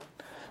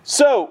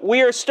So,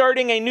 we are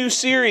starting a new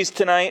series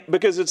tonight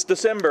because it's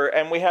December,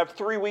 and we have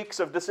 3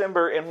 weeks of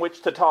December in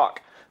which to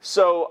talk.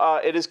 So,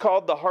 it is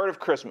called The Heart of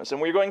Christmas,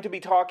 and we're going to be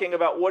talking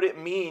about what it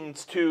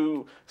means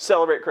to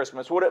celebrate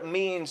Christmas, what it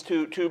means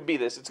to be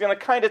this. It's going to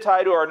kind of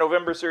tie to our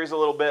November series a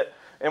little bit,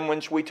 in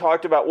which we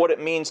talked about what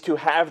it means to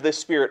have this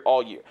spirit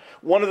all year.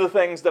 One of the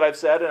things that I've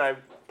said, and I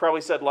probably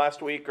said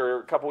last week or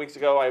a couple weeks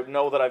ago, I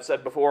know that I've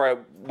said before, I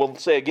will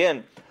say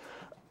again,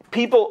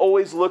 people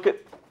always look at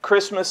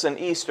Christmas and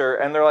Easter,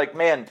 and they're like,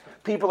 man,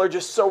 people are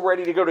just so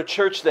ready to go to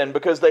church then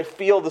because they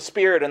feel the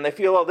Spirit and they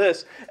feel all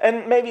this.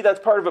 And maybe that's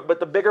part of it, but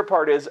the bigger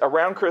part is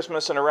around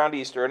Christmas and around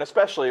Easter, and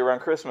especially around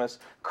Christmas,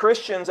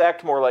 Christians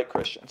act more like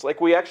Christians.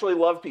 Like, we actually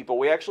love people.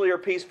 We actually are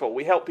peaceful.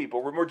 We help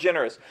people. We're more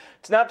generous.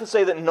 It's not to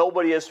say that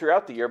nobody is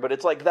throughout the year, but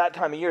it's like that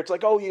time of year. It's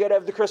like, oh, you got to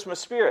have the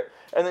Christmas spirit.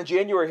 And then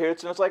January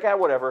hits, and it's like,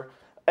 whatever.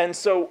 And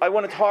so I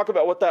want to talk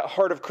about what that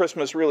heart of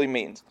Christmas really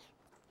means.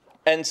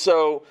 And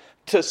so,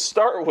 to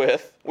start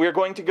with, we're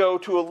going to go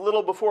to a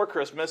little before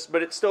Christmas,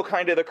 but it's still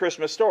kind of the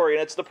Christmas story,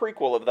 and it's the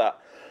prequel of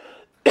that.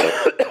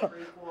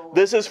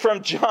 This is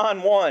from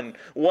John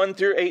 1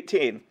 through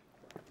 18.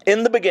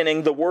 In the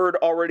beginning, the Word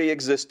already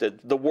existed.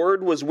 The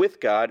Word was with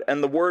God,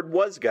 and the Word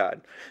was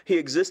God. He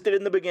existed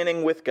in the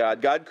beginning with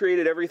God. God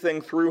created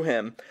everything through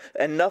Him,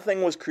 and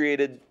nothing was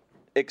created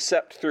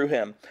except through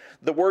Him.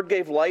 The Word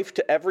gave life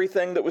to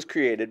everything that was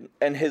created,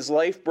 and His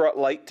life brought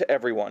light to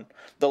everyone.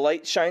 The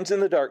light shines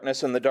in the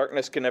darkness, and the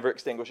darkness can never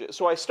extinguish it.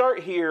 So I start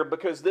here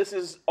because this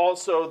is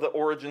also the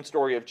origin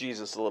story of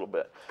Jesus a little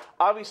bit.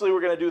 Obviously, we're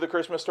going to do the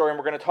Christmas story, and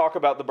we're going to talk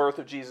about the birth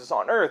of Jesus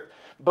on earth,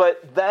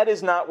 but that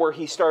is not where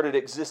He started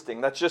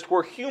existing. That's just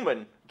where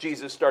human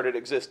Jesus started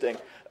existing.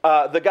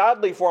 The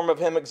godly form of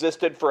Him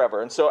existed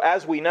forever. And so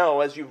as we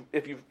know,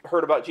 if you've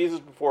heard about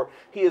Jesus before,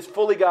 He is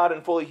fully God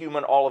and fully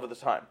human all of the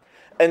time.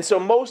 And so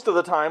most of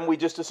the time, we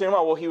just assume,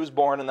 oh, well, He was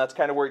born, and that's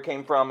kind of where He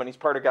came from, and He's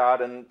part of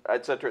God, and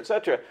et cetera, et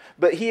cetera.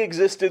 But He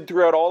existed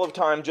throughout all of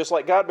time, just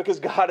like God, because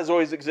God has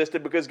always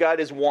existed, because God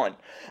is one.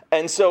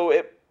 And so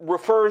it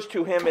refers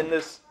to Him in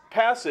this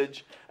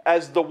passage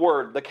as the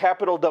Word, the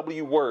capital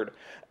W Word.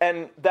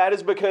 And that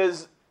is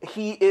because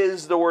He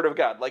is the Word of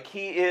God. Like,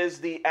 He is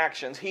the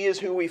actions. He is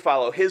who we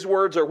follow. His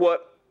words are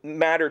what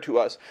matter to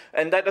us.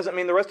 And that doesn't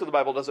mean the rest of the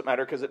Bible doesn't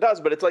matter, because it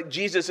does, but it's like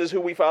Jesus is who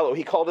we follow.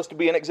 He called us to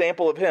be an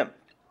example of Him.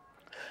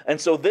 And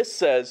so this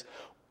says,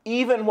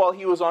 even while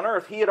He was on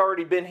earth, He had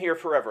already been here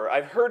forever.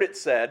 I've heard it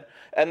said,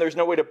 and there's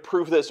no way to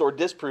prove this or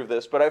disprove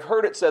this, but I've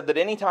heard it said that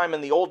any time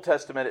in the Old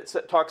Testament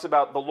it talks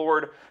about the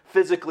Lord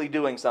physically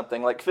doing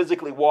something, like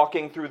physically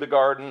walking through the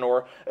garden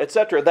or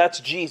etc., that's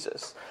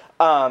Jesus.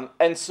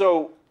 And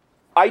so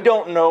I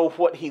don't know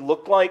what He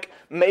looked like.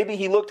 Maybe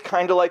He looked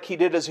kind of like He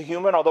did as a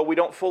human, although we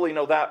don't fully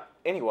know that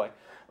anyway.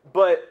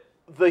 But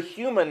the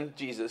human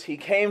Jesus, He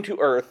came to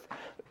earth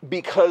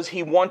because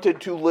He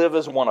wanted to live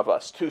as one of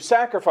us, to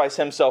sacrifice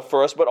Himself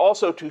for us, but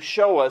also to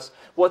show us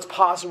what's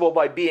possible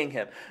by being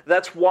Him.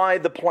 That's why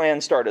the plan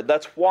started.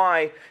 That's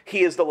why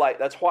He is the light.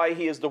 That's why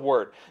He is the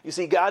Word. You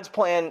see, God's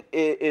plan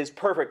is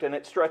perfect, and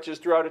it stretches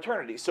throughout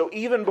eternity. So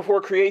even before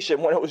creation,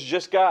 when it was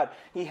just God,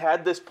 He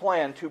had this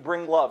plan to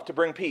bring love, to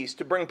bring peace,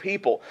 to bring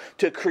people,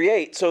 to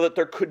create so that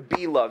there could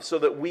be love, so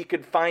that we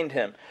could find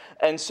Him.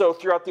 And so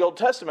throughout the Old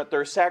Testament, there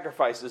are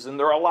sacrifices, and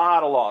there are a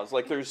lot of laws.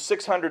 Like there's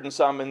 600 and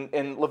some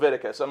in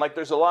Leviticus. And like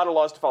there's a lot of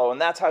laws to follow, and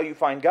that's how you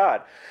find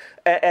God.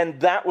 And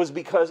that was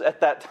because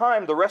at that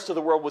time, the rest of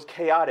the world was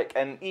chaotic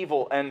and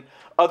evil, and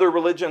other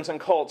religions and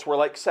cults were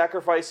like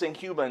sacrificing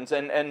humans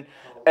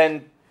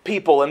and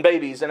people and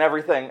babies and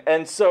everything.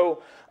 And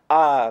so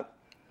God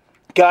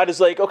is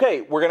like,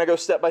 okay, we're going to go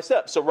step by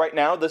step. So right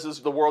now, this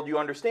is the world you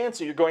understand,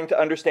 so you're going to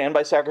understand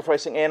by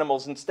sacrificing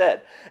animals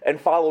instead and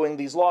following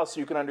these laws so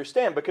you can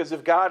understand. Because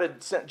if God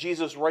had sent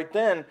Jesus right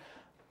then,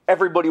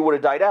 everybody would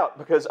have died out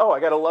because, I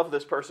got to love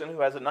this person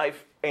who has a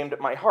knife aimed at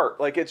my heart.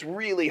 Like, it's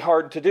really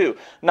hard to do.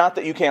 Not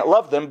that you can't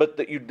love them, but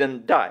that you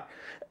didn't die.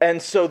 And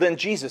so then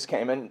Jesus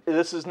came, and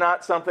this is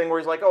not something where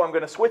He's like, I'm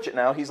going to switch it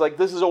now. He's like,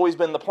 this has always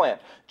been the plan.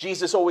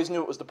 Jesus always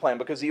knew it was the plan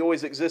because He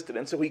always existed.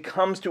 And so He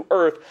comes to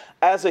earth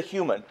as a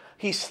human.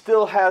 He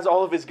still has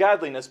all of His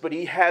godliness, but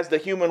He has the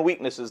human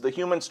weaknesses, the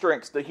human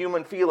strengths, the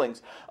human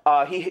feelings.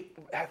 He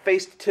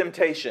faced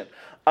temptation.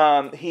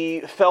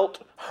 He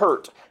felt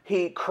hurt.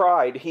 He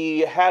cried. He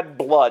had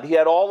blood. He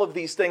had all of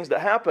these things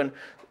that happen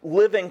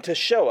living to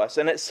show us.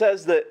 And it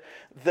says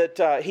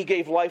that He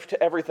gave life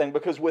to everything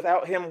because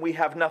without Him we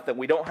have nothing.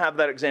 We don't have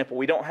that example.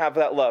 We don't have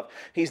that love.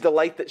 He's the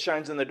light that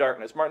shines in the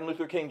darkness. Martin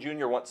Luther King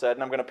Jr. once said,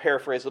 and I'm going to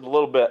paraphrase it a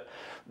little bit,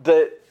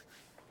 that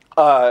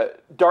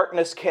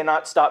darkness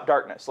cannot stop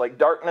darkness. Like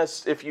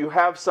darkness, if you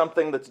have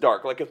something that's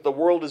dark, like if the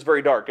world is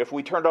very dark, if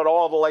we turned out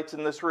all the lights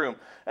in this room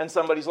and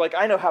somebody's like,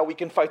 I know how we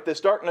can fight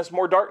this darkness,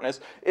 more darkness,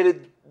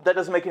 that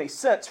doesn't make any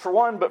sense, for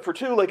one, but for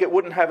two, like it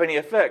wouldn't have any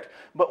effect.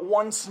 But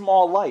one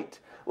small light,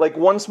 like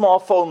one small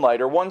phone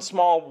light or one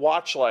small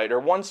watch light or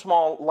one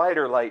small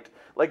lighter light,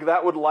 like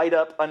that would light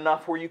up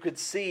enough where you could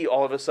see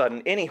all of a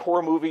sudden. Any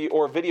horror movie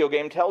or video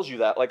game tells you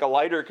that. Like a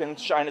lighter can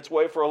shine its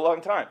way for a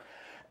long time.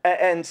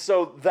 And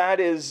so that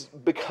is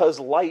because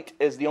light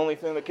is the only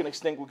thing that can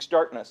extinguish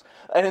darkness.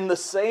 And in the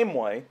same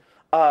way,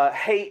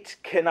 hate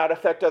cannot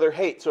affect other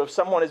hate. So if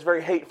someone is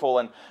very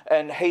hateful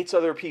and hates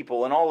other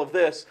people and all of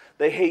this,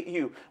 they hate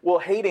you. Well,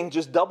 hating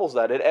just doubles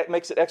that. It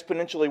makes it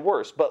exponentially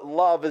worse. But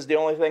love is the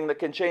only thing that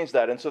can change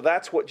that. And so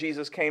that's what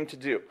Jesus came to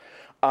do.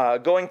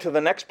 Going to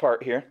the next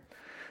part here.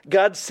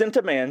 God sent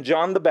a man,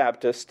 John the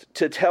Baptist,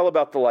 to tell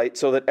about the light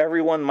so that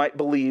everyone might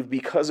believe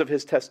because of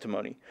his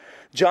testimony.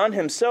 John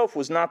himself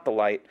was not the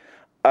light.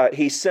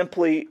 He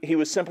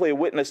was simply a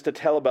witness to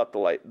tell about the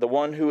light. The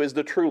one who is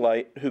the true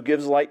light, who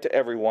gives light to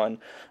everyone,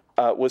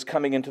 was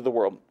coming into the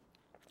world.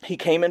 He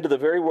came into the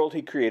very world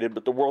he created,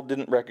 but the world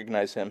didn't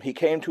recognize him. He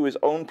came to his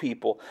own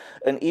people,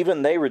 and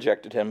even they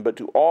rejected him. But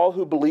to all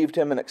who believed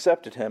him and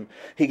accepted him,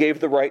 he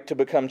gave the right to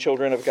become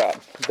children of God.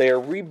 They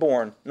are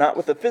reborn, not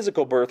with a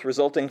physical birth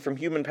resulting from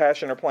human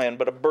passion or plan,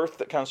 but a birth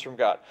that comes from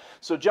God.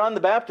 So John the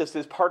Baptist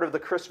is part of the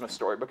Christmas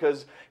story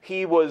because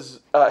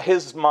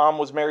his mom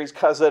was Mary's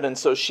cousin, and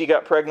so she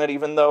got pregnant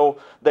even though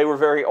they were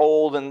very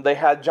old, and they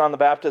had John the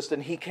Baptist,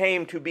 and he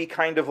came to be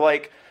kind of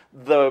like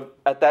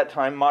at that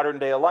time, modern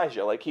day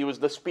Elijah. Like, he was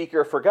the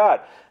speaker for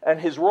God. And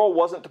his role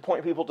wasn't to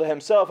point people to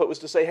himself. It was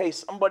to say, hey,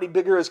 somebody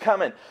bigger is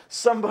coming.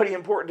 Somebody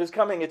important is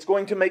coming. It's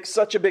going to make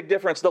such a big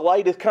difference. The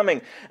light is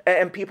coming.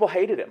 And people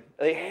hated him.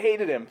 They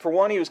hated him. For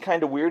one, he was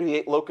kind of weird. He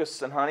ate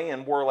locusts and honey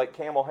and wore like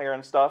camel hair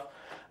and stuff.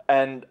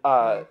 And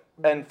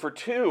for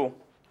two,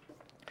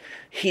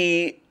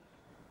 he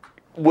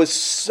was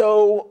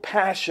so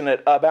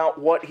passionate about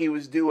what he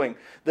was doing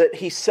that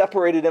he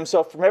separated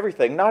himself from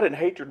everything, not in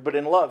hatred, but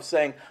in love,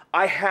 saying,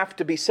 I have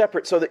to be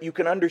separate so that you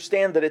can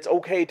understand that it's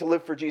okay to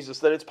live for Jesus,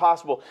 that it's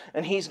possible,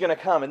 and he's going to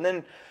come. And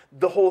then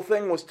the whole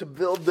thing was to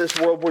build this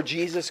world where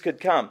Jesus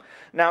could come.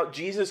 Now,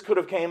 Jesus could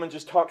have came and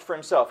just talked for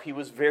himself. He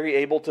was very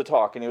able to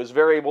talk, and he was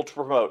very able to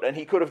promote, and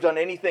he could have done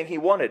anything he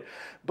wanted.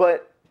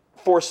 But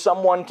for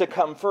someone to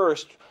come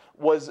first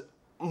was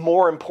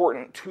more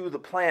important to the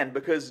plan,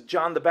 because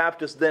John the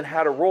Baptist then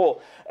had a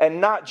role,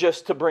 and not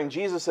just to bring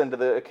Jesus into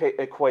the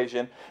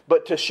equation,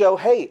 but to show,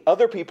 hey,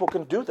 other people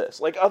can do this.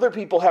 Like, other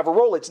people have a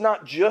role. It's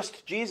not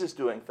just Jesus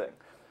doing things.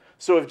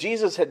 So if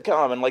Jesus had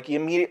come and he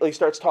immediately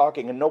starts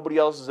talking and nobody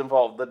else is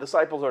involved, the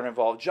disciples aren't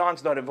involved,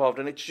 John's not involved,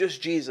 and it's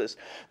just Jesus,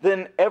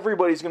 then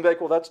everybody's going to be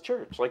like, well, that's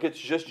church. Like, it's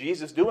just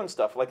Jesus doing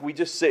stuff. Like, we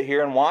just sit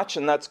here and watch,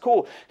 and that's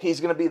cool. He's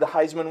going to be the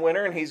Heisman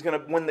winner, and he's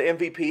going to win the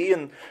MVP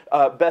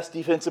and best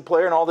defensive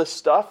player and all this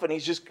stuff, and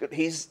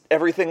he's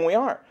everything we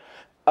are.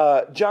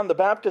 John the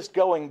Baptist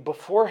going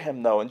before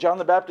him, though, and John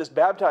the Baptist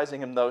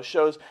baptizing him, though,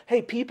 shows,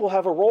 hey, people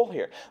have a role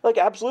here. Like,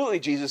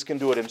 absolutely, Jesus can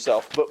do it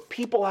himself, but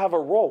people have a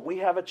role. We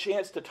have a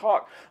chance to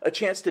talk, a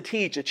chance to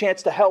teach, a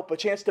chance to help, a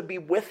chance to be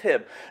with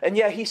him. And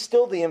yeah, he's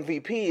still the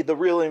MVP, the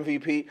real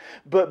MVP,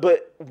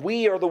 but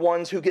we are the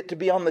ones who get to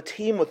be on the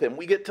team with him.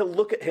 We get to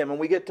look at him, and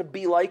we get to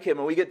be like him,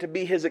 and we get to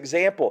be his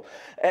example,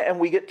 and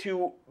we get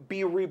to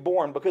be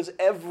reborn, because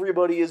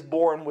everybody is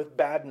born with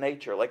bad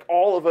nature. Like,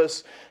 all of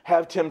us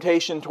have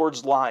temptation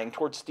towards lying,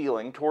 towards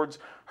stealing, towards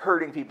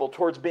hurting people,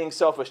 towards being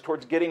selfish,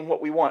 towards getting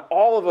what we want.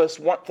 All of us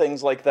want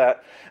things like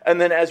that.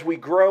 And then as we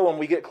grow and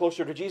we get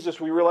closer to Jesus,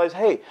 we realize,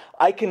 hey,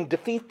 I can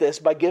defeat this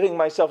by giving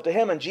myself to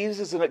him. And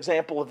Jesus is an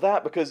example of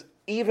that, because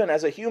even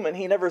as a human,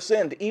 he never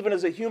sinned. Even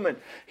as a human,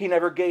 he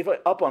never gave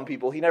up on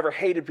people. He never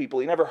hated people.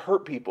 He never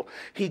hurt people.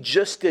 He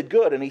just did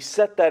good. And he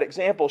set that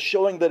example,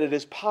 showing that it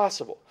is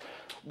possible.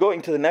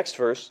 Going to the next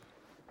verse.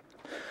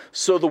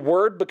 So the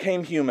Word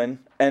became human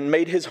and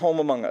made his home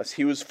among us.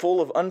 He was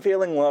full of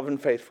unfailing love and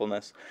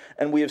faithfulness,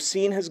 and we have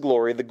seen his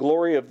glory, the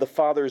glory of the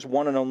Father's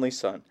one and only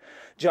Son.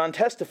 John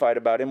testified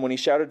about him when he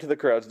shouted to the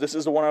crowds, this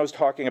is the one I was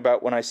talking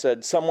about when I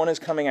said, someone is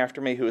coming after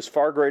me who is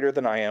far greater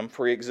than I am,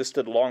 for he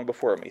existed long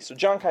before me. So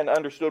John kind of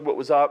understood what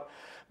was up,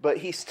 but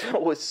he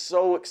still was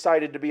so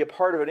excited to be a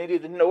part of it, and he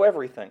didn't know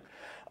everything.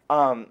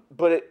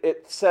 But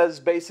it says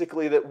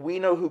basically that we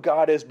know who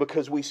God is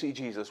because we see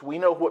Jesus. We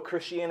know what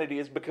Christianity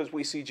is because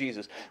we see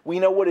Jesus. We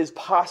know what is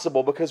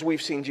possible because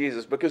we've seen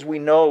Jesus, because we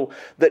know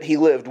that he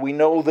lived. We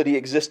know that he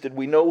existed.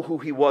 We know who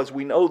he was.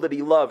 We know that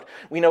he loved.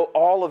 We know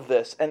all of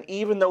this. And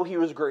even though he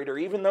was greater,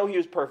 even though he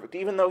was perfect,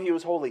 even though he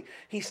was holy,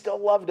 he still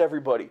loved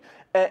everybody.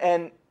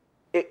 And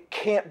it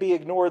can't be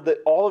ignored that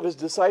all of his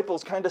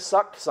disciples kind of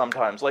sucked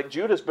sometimes. Like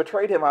Judas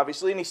betrayed him,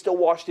 obviously, and he still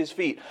washed his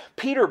feet.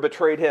 Peter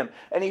betrayed him,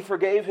 and he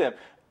forgave him.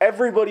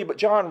 Everybody but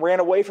John ran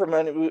away from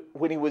him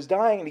when he was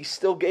dying, and he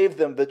still gave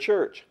them the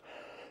church.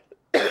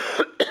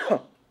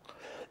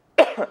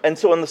 And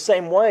so in the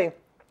same way,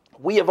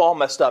 we have all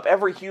messed up.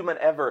 Every human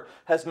ever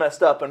has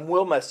messed up and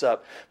will mess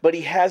up. But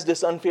he has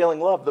this unfailing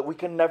love that we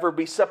can never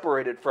be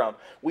separated from.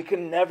 We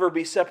can never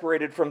be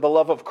separated from the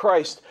love of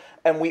Christ.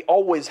 And we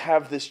always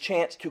have this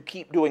chance to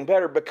keep doing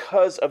better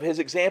because of his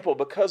example,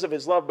 because of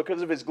his love,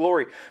 because of his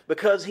glory,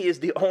 because he is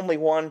the only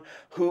one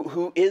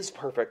who is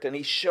perfect. And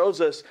he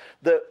shows us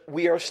that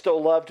we are still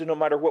loved no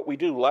matter what we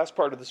do. Last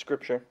part of the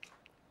scripture.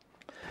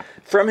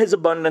 From his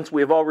abundance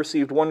we have all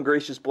received one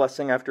gracious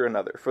blessing after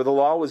another. For the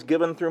law was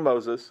given through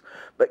Moses,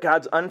 but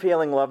God's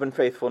unfailing love and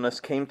faithfulness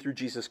came through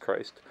Jesus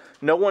Christ.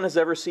 No one has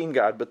ever seen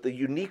God, but the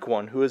unique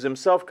one, who is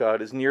himself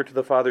God, is near to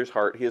the Father's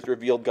heart. He has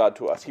revealed God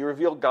to us. He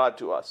revealed God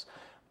to us.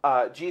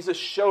 Jesus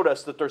showed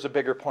us that there's a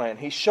bigger plan.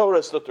 He showed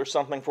us that there's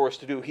something for us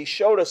to do. He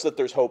showed us that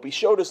there's hope. He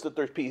showed us that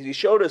there's peace. He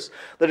showed us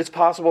that it's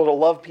possible to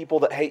love people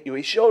that hate you.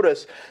 He showed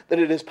us that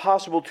it is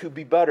possible to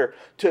be better,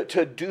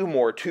 to do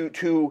more,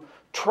 to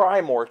try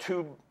more,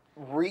 to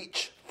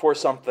reach for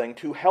something,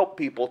 to help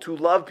people, to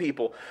love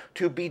people,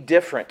 to be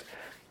different.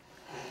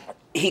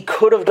 He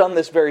could have done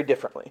this very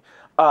differently.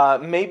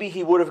 Maybe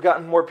he would have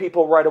gotten more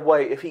people right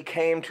away if he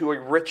came to a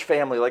rich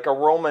family, like a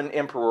Roman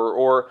emperor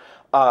or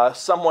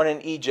someone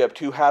in Egypt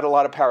who had a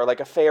lot of power, like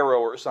a pharaoh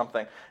or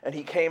something. And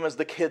he came as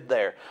the kid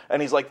there.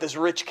 And he's like this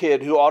rich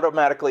kid who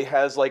automatically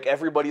has like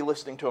everybody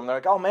listening to him. They're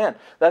like, oh man,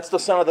 that's the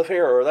son of the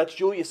pharaoh, or that's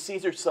Julius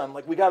Caesar's son.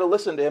 Like, we got to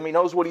listen to him. He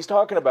knows what he's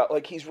talking about.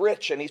 Like, he's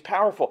rich and he's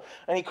powerful.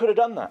 And he could have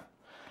done that.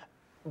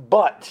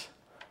 But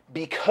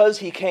because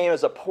he came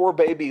as a poor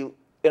baby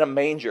in a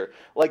manger,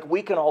 like,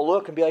 we can all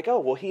look and be like, oh,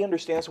 well, he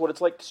understands what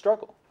it's like to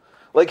struggle.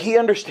 Like, he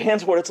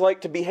understands what it's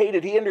like to be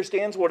hated. He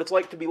understands what it's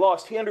like to be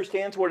lost. He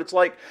understands what it's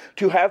like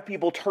to have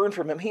people turn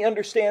from him. He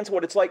understands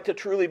what it's like to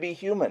truly be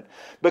human,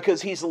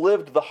 because he's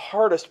lived the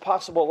hardest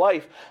possible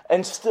life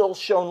and still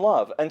shown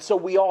love. And so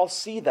we all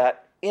see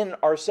that in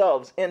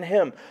ourselves, in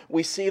him.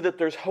 We see that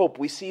there's hope.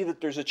 We see that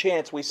there's a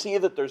chance. We see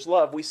that there's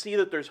love. We see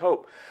that there's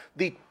hope.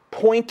 The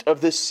point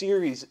of this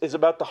series is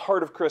about the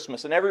heart of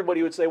Christmas. And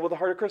everybody would say, well, the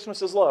heart of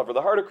Christmas is love, or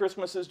the heart of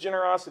Christmas is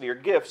generosity, or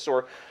gifts,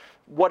 or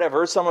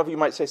whatever. Some of you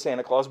might say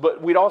Santa Claus,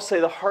 but we'd all say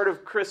the heart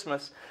of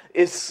Christmas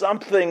is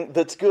something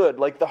that's good.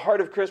 Like, the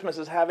heart of Christmas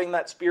is having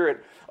that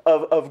spirit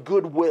of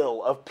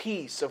goodwill, of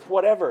peace, of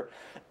whatever.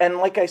 And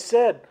like I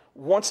said,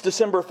 once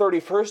December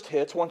 31st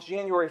hits, once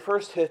January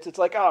 1st hits, it's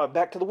like,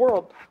 back to the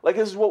world. Like,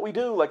 this is what we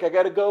do. Like, I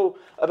got to go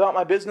about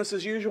my business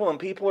as usual, and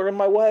people are in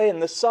my way,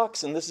 and this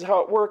sucks, and this is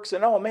how it works,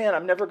 and oh man,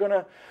 I'm never going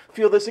to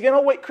feel this again.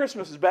 Oh wait,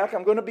 Christmas is back.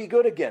 I'm going to be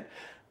good again.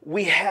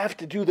 We have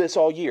to do this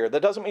all year.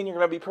 That doesn't mean you're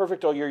going to be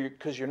perfect all year,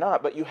 because you're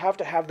not, but you have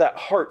to have that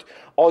heart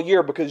all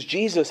year, because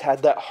Jesus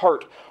had that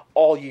heart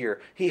all year.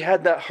 He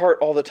had that heart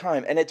all the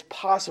time. And it's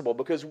possible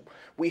because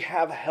we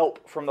have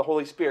help from the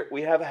Holy Spirit.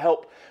 We have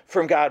help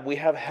from God. We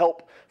have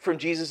help from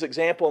Jesus'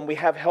 example, and we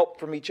have help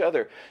from each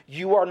other.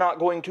 You are not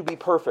going to be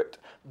perfect,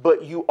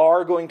 but you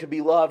are going to be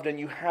loved, and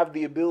you have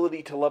the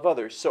ability to love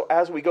others. So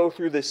as we go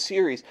through this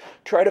series,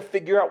 try to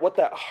figure out what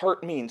that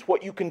heart means,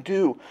 what you can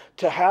do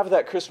to have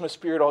that Christmas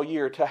spirit all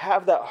year, to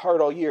have that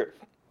heart all year,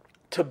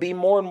 to be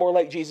more and more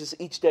like Jesus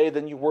each day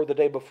than you were the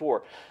day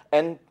before.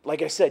 And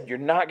like I said, you're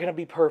not going to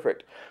be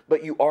perfect,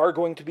 but you are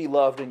going to be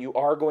loved, and you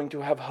are going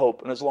to have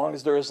hope. And as long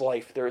as there is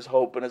life, there is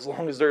hope. And as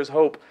long as there is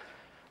hope,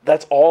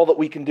 that's all that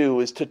we can do,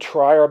 is to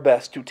try our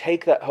best to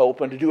take that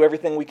hope and to do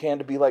everything we can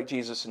to be like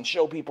Jesus and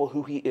show people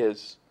who he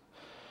is.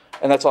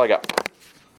 And that's all I got.